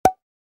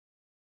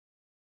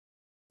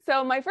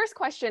So my first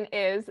question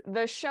is,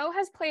 the show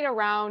has played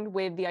around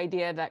with the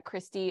idea that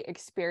Kristi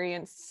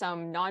experienced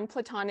some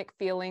non-platonic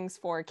feelings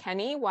for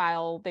Kenny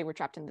while they were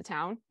trapped in the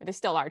town. They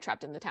still are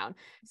trapped in the town.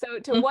 So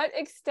to what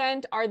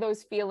extent are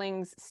those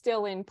feelings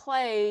still in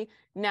play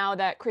now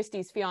that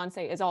Kristi's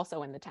fiance is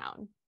also in the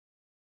town?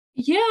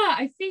 Yeah,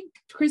 I think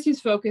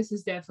Kristi's focus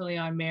is definitely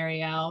on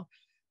Marielle.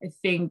 I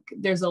think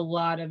there's a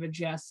lot of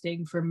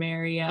adjusting for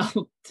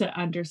Marielle to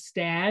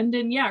understand.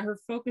 And yeah, her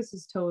focus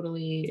is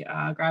totally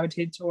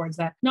gravitated towards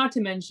that. Not to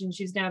mention,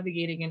 she's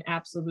navigating an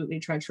absolutely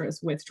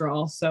treacherous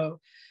withdrawal. So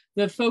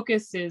the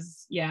focus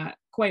is, yeah,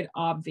 quite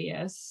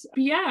obvious.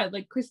 But yeah,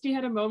 like Kristi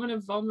had a moment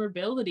of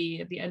vulnerability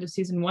at the end of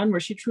season 1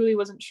 where she truly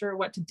wasn't sure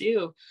what to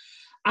do.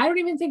 I don't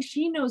even think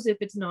she knows if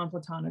it's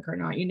non-platonic or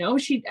not.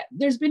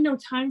 There's been no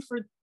time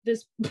for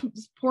this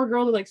poor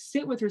girl to like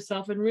sit with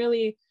herself and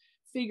really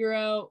figure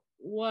out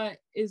what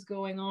is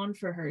going on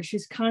for her.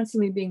 She's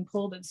constantly being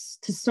pulled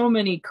to so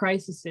many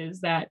crises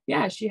that,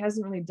 yeah, she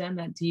hasn't really done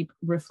that deep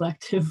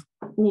reflective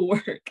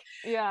work.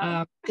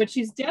 Yeah. But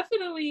she's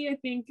definitely, I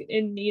think,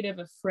 in need of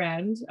a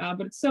friend.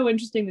 But it's so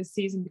interesting this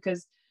season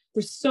because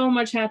there's so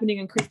much happening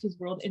in Kristi's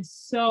world and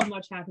so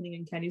much happening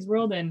in Kenny's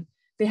world, and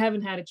they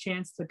haven't had a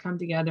chance to come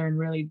together and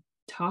really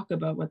talk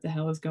about what the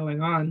hell is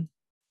going on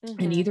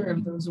in either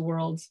of those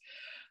worlds.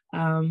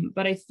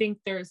 But I think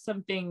there's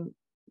something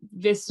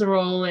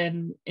visceral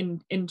and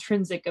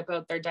intrinsic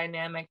about their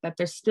dynamic that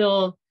they're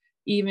still,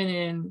 even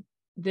in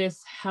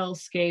this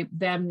hellscape,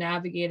 them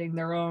navigating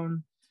their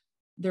own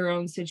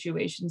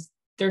situations,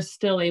 they're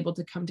still able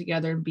to come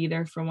together and be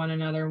there for one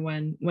another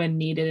when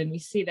needed. And we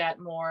see that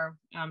more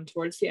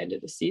towards the end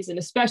of the season,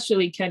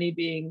 especially Kenny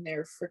being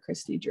there for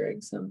Kristi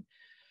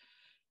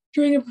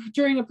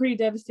during a pretty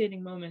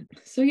devastating moment.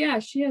 So yeah,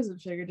 she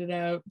hasn't figured it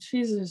out.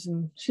 She's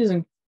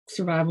in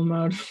survival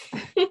mode.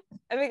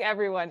 I think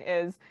everyone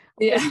is.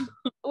 Yeah.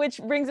 Which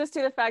brings us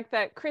to the fact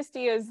that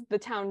Kristi is the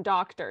town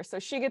doctor. So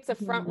she gets a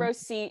front row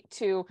seat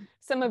to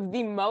some of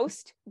the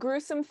most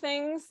gruesome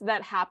things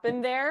that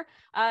happen there.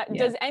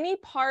 Does any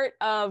part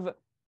of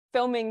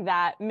filming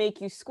that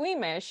make you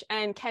squeamish?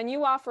 And can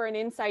you offer an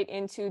insight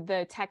into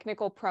the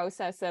technical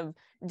process of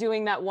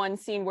doing that one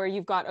scene where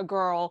you've got a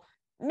girl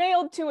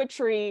nailed to a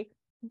tree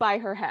by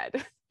her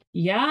head?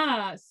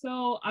 Yeah,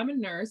 so I'm a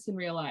nurse in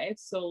real life,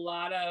 so a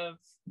lot of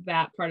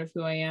that part of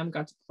who I am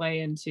got to play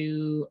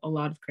into a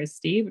lot of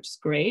Kristi, which is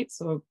great.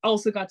 So I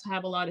also got to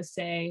have a lot of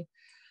say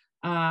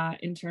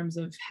in terms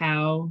of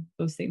how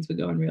those things would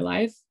go in real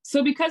life.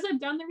 So because I've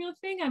done the real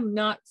thing, I'm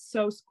not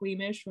so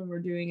squeamish when we're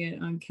doing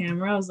it on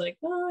camera. I was like,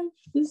 oh,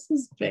 this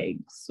is fake.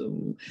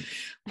 So,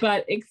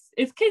 but it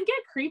can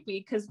get creepy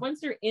because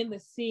once you're in the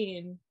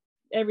scene,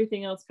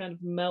 everything else kind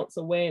of melts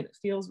away and it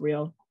feels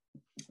real.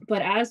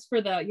 But as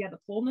for the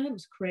Pullman, it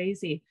was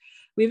crazy.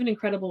 We have an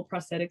incredible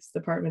prosthetics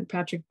department.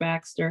 Patrick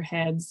Baxter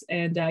heads,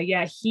 and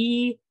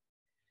we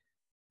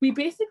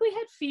basically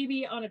had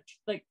Phoebe on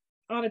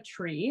a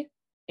tree,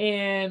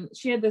 and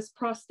she had this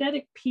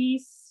prosthetic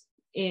piece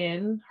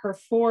in her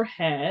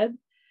forehead,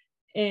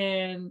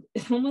 and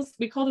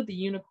we called it the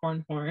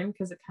unicorn horn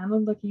because it kind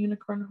of looked like a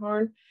unicorn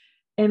horn,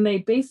 and they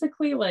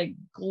basically like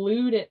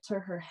glued it to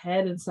her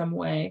head in some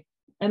way.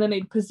 And then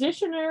they'd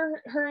position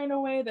her in a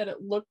way that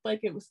it looked like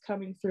it was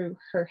coming through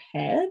her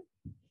head.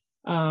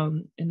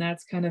 And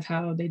that's kind of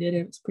how they did it.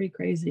 It was pretty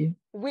crazy.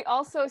 We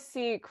also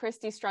see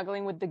Kristi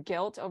struggling with the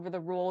guilt over the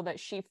role that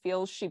she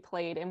feels she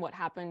played in what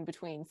happened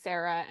between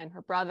Sarah and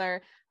her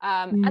brother.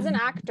 As an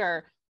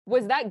actor,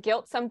 was that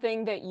guilt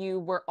something that you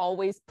were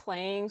always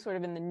playing sort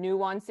of in the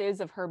nuances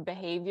of her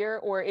behavior?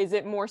 Or is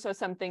it more so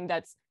something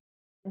that's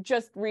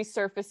just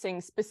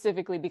resurfacing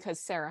specifically because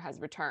Sarah has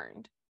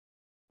returned?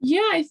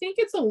 Yeah, I think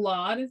it's a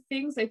lot of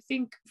things. I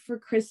think for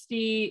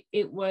Kristi,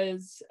 it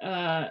was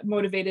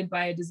motivated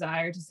by a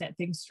desire to set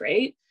things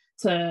straight,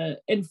 to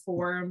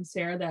inform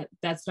Sarah that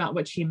that's not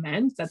what she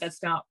meant,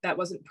 that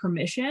wasn't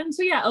permission.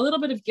 So yeah, a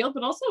little bit of guilt,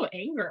 but also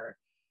anger.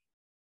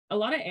 A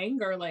lot of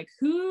anger, like,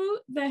 who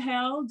the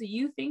hell do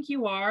you think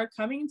you are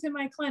coming to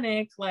my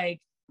clinic,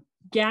 like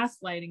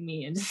gaslighting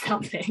me into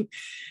something,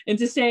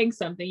 into saying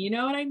something, you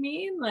know what I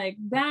mean? Like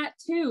that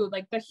too,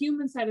 like the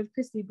human side of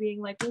Kristi being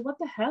like, well, what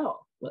the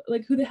hell?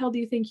 Like, who the hell do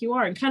you think you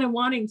are? And kind of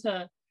wanting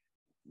to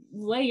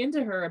lay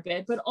into her a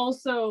bit, but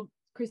also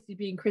Kristi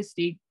being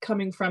Kristi,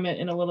 coming from it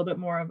in a little bit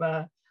more of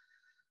a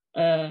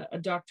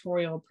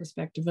doctoral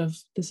perspective of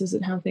this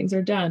isn't how things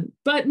are done.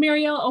 But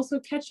Marielle also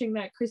catching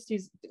that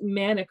Kristi's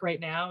manic right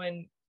now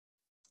and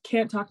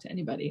can't talk to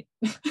anybody.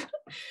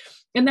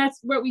 And that's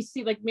what we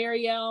see, like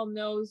Marielle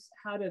knows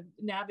how to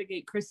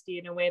navigate Kristi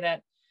in a way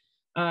that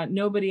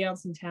nobody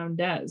else in town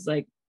does.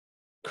 Like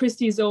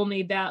Kristi's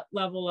only that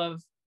level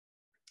of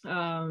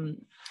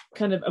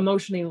kind of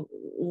emotionally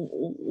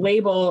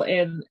label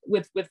and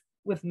with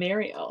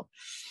Marielle,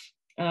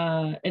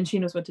 and she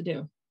knows what to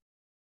do.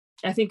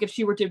 I think if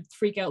she were to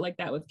freak out like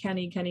that with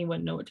Kenny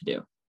wouldn't know what to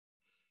do.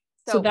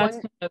 So that's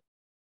kind of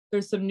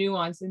there's some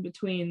nuance in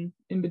between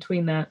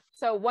that.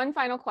 So one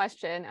final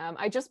question.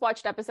 I just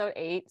watched episode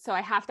 8, so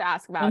I have to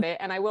ask about it,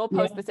 and I will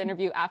post this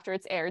interview after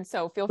it's aired,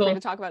 so feel free to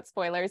talk about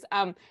spoilers.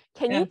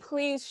 Can you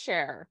please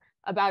share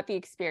about the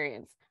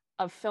experience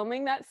of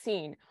filming that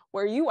scene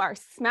where you are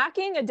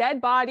smacking a dead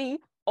body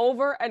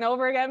over and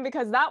over again?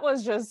 Because that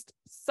was just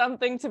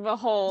something to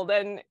behold.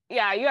 And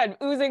yeah, you had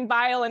oozing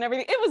bile and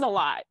everything. It was a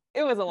lot.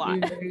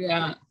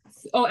 Yeah.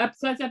 Oh,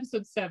 so that's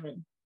episode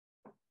 7.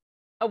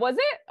 Was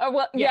it?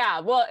 Well, yeah.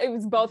 Well, it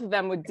was both of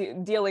them with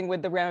dealing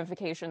with the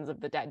ramifications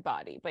of the dead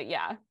body. But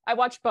yeah, I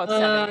watched both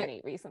 7 and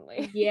 8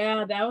 recently.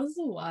 Yeah, that was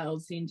a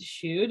wild scene to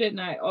shoot, and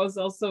I was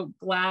also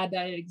glad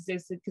that it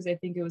existed because I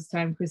think it was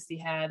time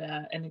Kristi had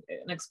an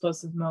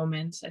explosive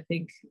moment. I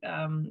think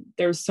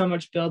there was so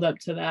much build up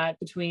to that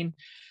between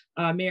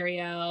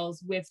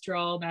Marielle's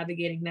withdrawal,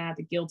 navigating that,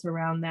 the guilt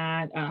around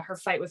that, her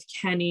fight with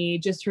Kenny,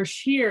 just her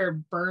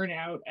sheer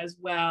burnout as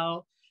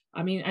well.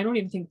 I mean, I don't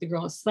even think the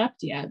girl has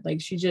slept yet. Like,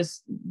 she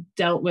just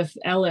dealt with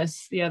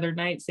Ellis the other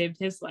night, saved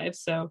his life.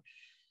 So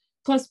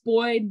plus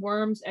Boyd,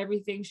 Worms,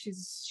 everything,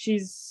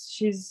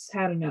 she's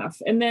had enough.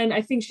 And then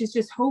I think she's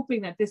just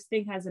hoping that this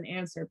thing has an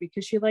answer,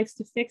 because she likes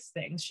to fix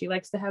things. She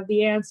likes to have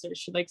the answer.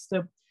 She likes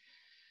to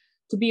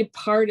be a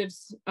part of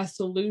a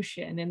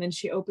solution. And then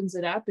she opens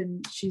it up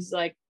and she's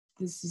like,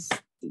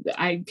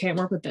 I can't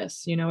work with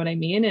this. You know what I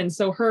mean? And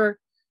so her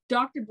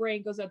doctor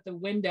brain goes out the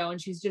window,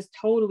 and she's just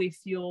totally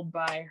fueled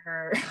by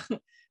her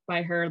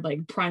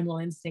like primal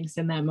instincts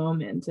in that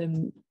moment.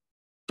 And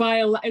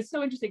it's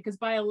so interesting because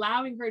by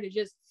allowing her to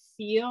just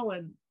feel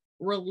and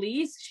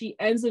release, she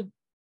ends up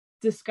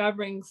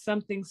discovering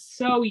something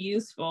so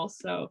useful.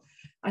 So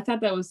I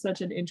thought that was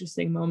such an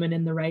interesting moment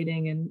in the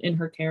writing and in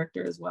her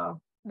character as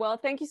well. Well,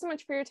 thank you so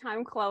much for your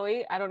time,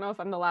 Chloe. I don't know if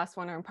I'm the last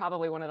one, or I'm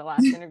probably one of the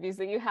last interviews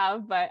that you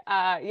have, but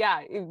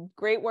yeah,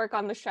 great work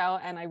on the show.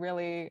 And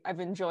I've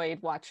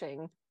enjoyed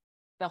watching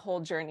the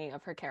whole journey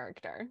of her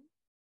character.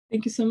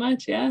 Thank you so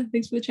much. Yeah,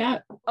 thanks for the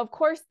chat. Of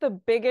course, the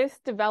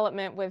biggest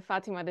development with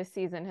Fatima this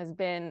season has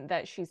been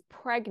that she's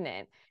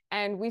pregnant.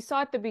 And we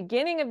saw at the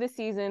beginning of the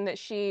season that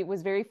she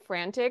was very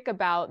frantic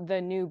about the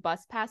new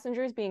bus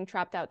passengers being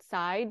trapped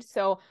outside.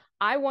 So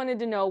I wanted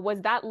to know, was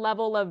that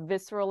level of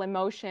visceral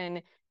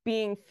emotion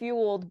being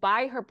fueled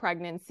by her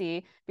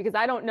pregnancy? Because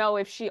I don't know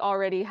if she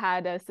already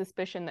had a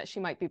suspicion that she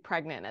might be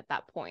pregnant at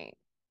that point.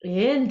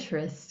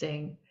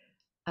 Interesting.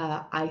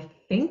 I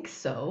think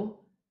so.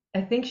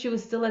 I think she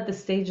was still at the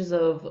stages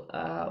of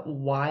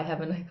why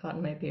haven't I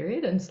gotten my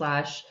period, and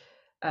slash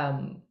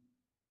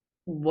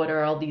what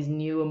are all these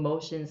new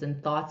emotions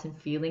and thoughts and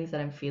feelings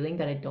that I'm feeling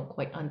that I don't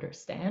quite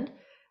understand.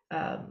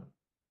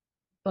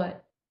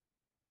 But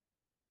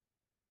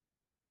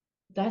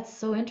that's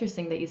so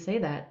interesting that you say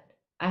that.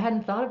 I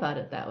hadn't thought about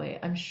it that way.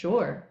 I'm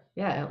sure.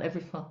 Yeah,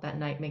 every thought that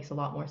night makes a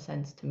lot more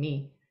sense to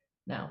me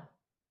now.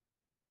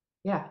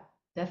 Yeah,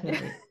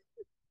 definitely.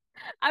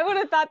 I would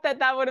have thought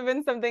that would have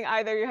been something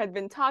either you had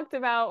been talked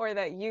about or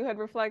that you had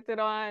reflected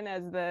on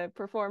as the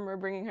performer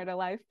bringing her to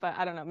life. But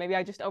I don't know, maybe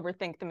I just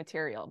overthink the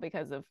material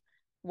because of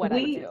what I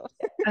would do.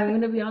 I'm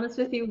going to be honest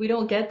with you. We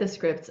don't get the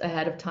scripts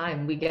ahead of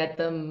time. We get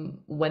them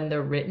when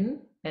they're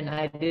written. And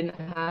I didn't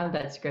have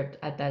that script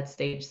at that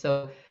stage.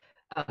 So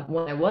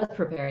when I was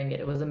preparing it,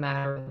 it was a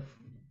matter of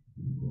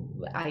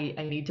I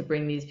need to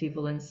bring these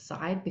people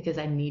inside because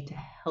I need to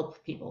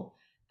help people.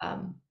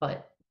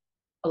 But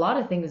a lot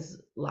of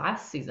things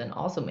last season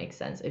also make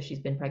sense if she's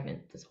been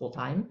pregnant this whole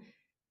time.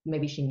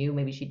 Maybe she knew,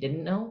 maybe she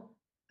didn't know.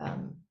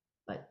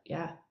 But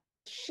yeah.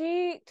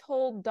 She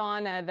told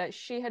Donna that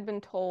she had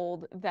been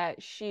told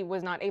that she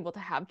was not able to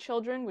have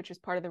children, which is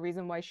part of the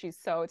reason why she's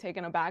so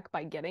taken aback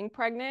by getting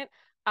pregnant.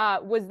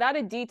 Was that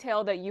a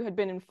detail that you had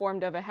been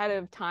informed of ahead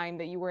of time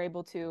that you were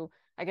able to,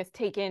 I guess,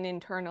 take in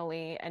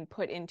internally and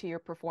put into your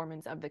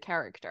performance of the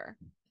character?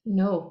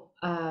 No,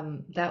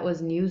 that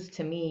was news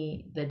to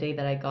me the day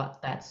that I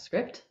got that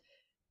script.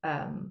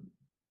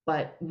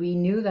 But we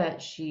knew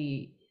that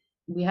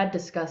we had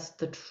discussed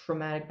the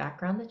traumatic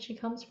background that she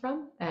comes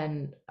from,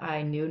 and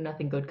I knew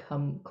nothing good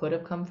could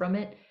have come from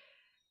it.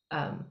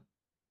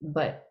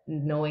 But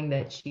knowing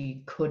that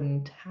she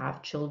couldn't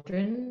have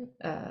children,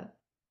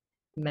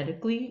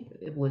 medically,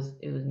 it was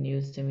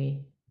news to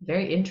me.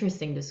 Very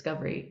interesting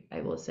discovery,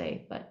 I will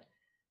say, but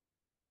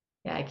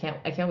yeah, I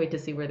can't wait to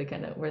see where they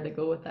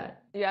go with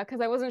that. Yeah,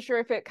 because I wasn't sure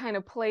if it kind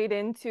of played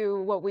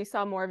into what we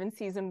saw more of in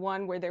season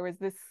 1, where there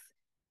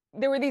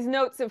were these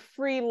notes of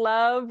free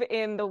love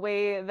in the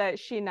way that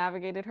she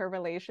navigated her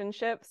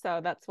relationship. So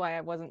that's why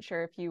I wasn't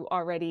sure if you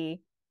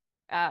already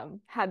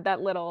had that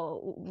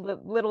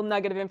little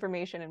nugget of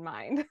information in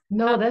mind.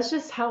 No, that's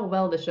just how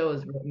well the show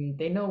is written.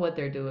 They know what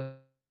they're doing,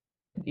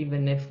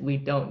 even if we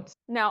don't.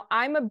 Now,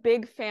 I'm a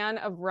big fan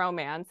of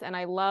romance, and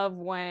I love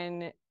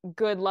when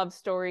good love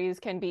stories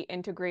can be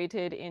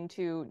integrated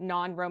into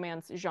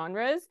non-romance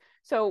genres.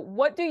 So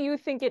what do you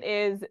think it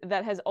is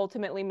that has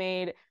ultimately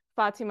made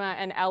Fatima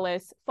and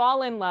Ellis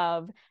fall in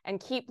love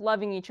and keep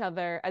loving each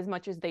other as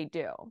much as they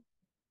do?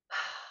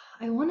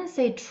 I want to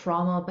say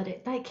trauma,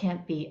 but that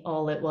can't be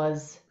all it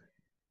was.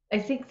 I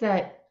think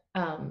that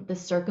the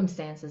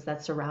circumstances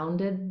that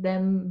surrounded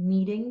them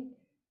meeting.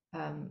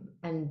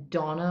 And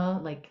Donna,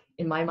 like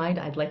in my mind,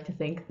 I'd like to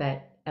think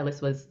that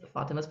Ellis was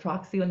Fatima's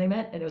proxy when they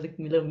met, and it was a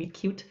little meet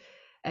cute,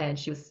 and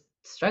she was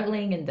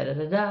struggling and da da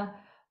da da.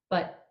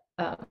 But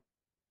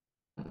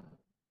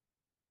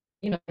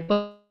you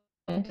know,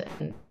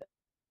 and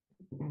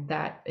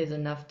that is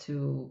enough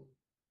to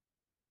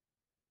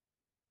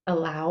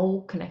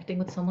allow connecting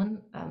with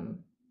someone.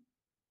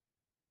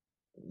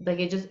 Like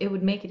it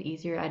would make it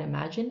easier, I'd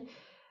imagine.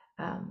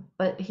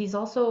 But he's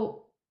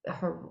also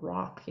her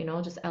rock, you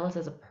know, just Ellis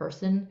as a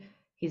person.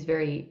 He's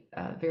very,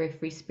 very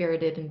free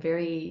spirited and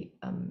very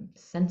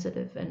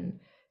sensitive, and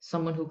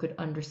someone who could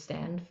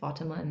understand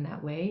Fatima in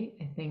that way,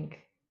 I think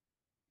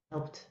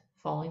helped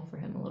falling for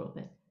him a little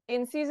bit.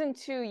 In season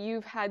 2,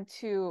 you've had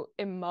to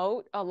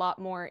emote a lot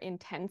more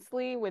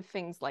intensely with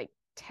things like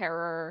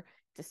terror,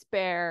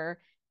 despair,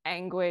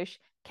 anguish.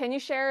 Can you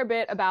share a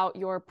bit about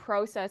your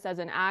process as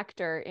an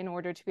actor in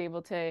order to be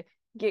able to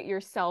get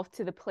yourself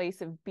to the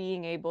place of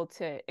being able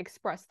to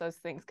express those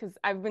things? Because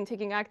I've been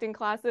taking acting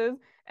classes,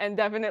 and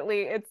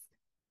definitely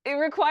it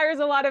requires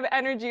a lot of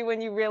energy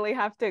when you really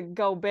have to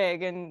go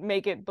big and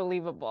make it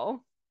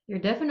believable. You're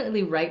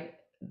definitely right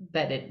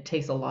that it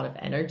takes a lot of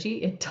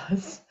energy. It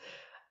does.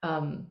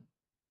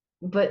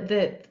 But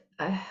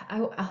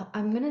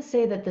I'm gonna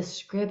say that the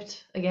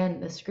script,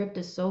 again, the script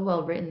is so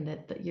well written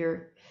that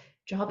your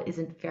job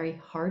isn't very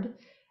hard.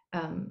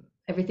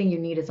 Everything you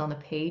need is on the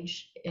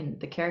page, and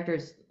the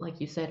characters,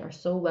 like you said, are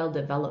so well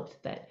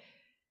developed that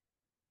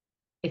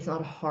it's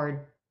not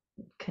hard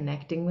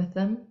connecting with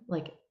them.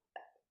 Like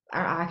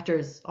our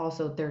actors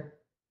also, they're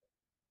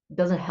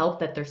doesn't help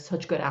that they're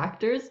such good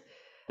actors.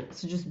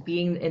 So just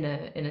being in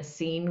a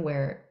scene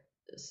where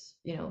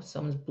you know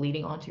someone's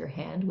bleeding onto your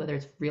hand, whether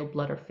it's real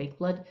blood or fake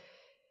blood,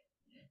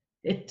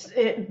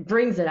 it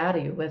brings it out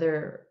of you,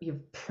 whether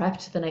you've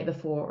prepped the night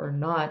before or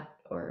not.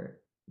 Or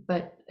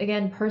but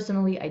again,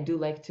 personally, I do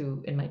like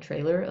to in my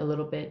trailer a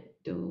little bit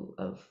do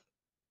of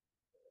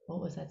what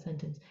was that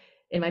sentence?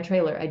 In my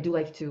trailer, I do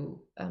like to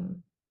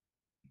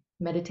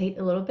meditate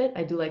a little bit.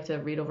 I do like to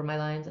read over my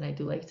lines, and I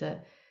do like to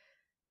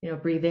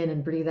breathe in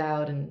and breathe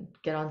out and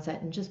get on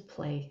set and just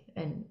play.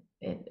 And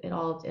it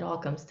all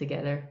comes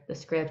together. The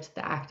script,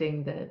 the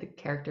acting, the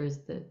characters,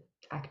 the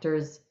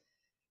actors,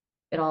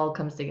 it all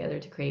comes together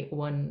to create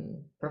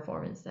one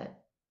performance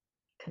that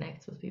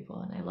connects with people,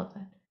 and I love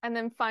that. And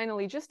then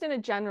finally, just in a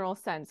general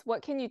sense,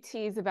 what can you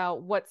tease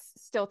about what's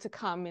still to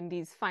come in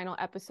these final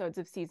episodes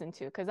of season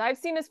 2? Because I've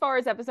seen as far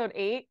as episode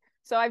 8,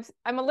 so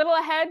I'm a little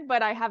ahead,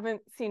 but I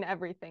haven't seen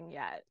everything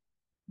yet.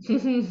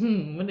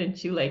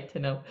 Wouldn't you like to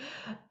know?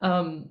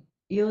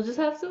 You'll just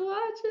have to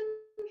watch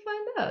and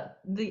find out.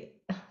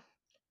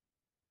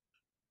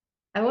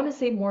 I want to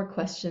say more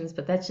questions,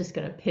 but that's just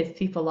gonna piss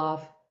people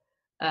off.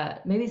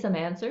 Maybe some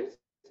answers.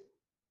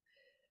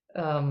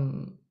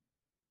 Um,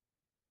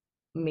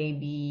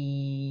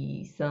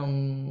 maybe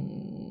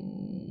some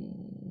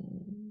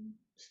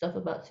stuff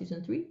about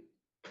season 3.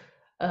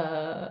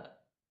 Uh,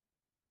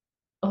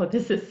 oh,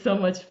 this is so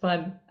much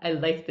fun. I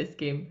like this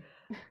game.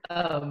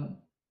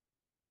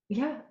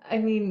 Yeah, I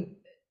mean,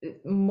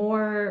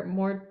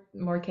 more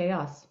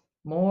chaos,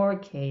 more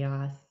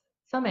chaos.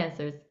 Some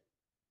answers,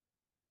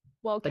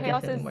 Well, but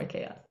definitely more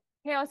chaos.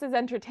 Chaos is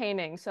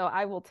entertaining, so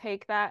I will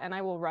take that and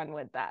I will run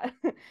with that.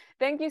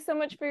 Thank you so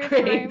much for your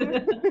Great.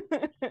 time.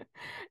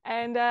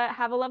 And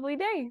have a lovely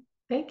day.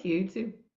 Thank you, you too.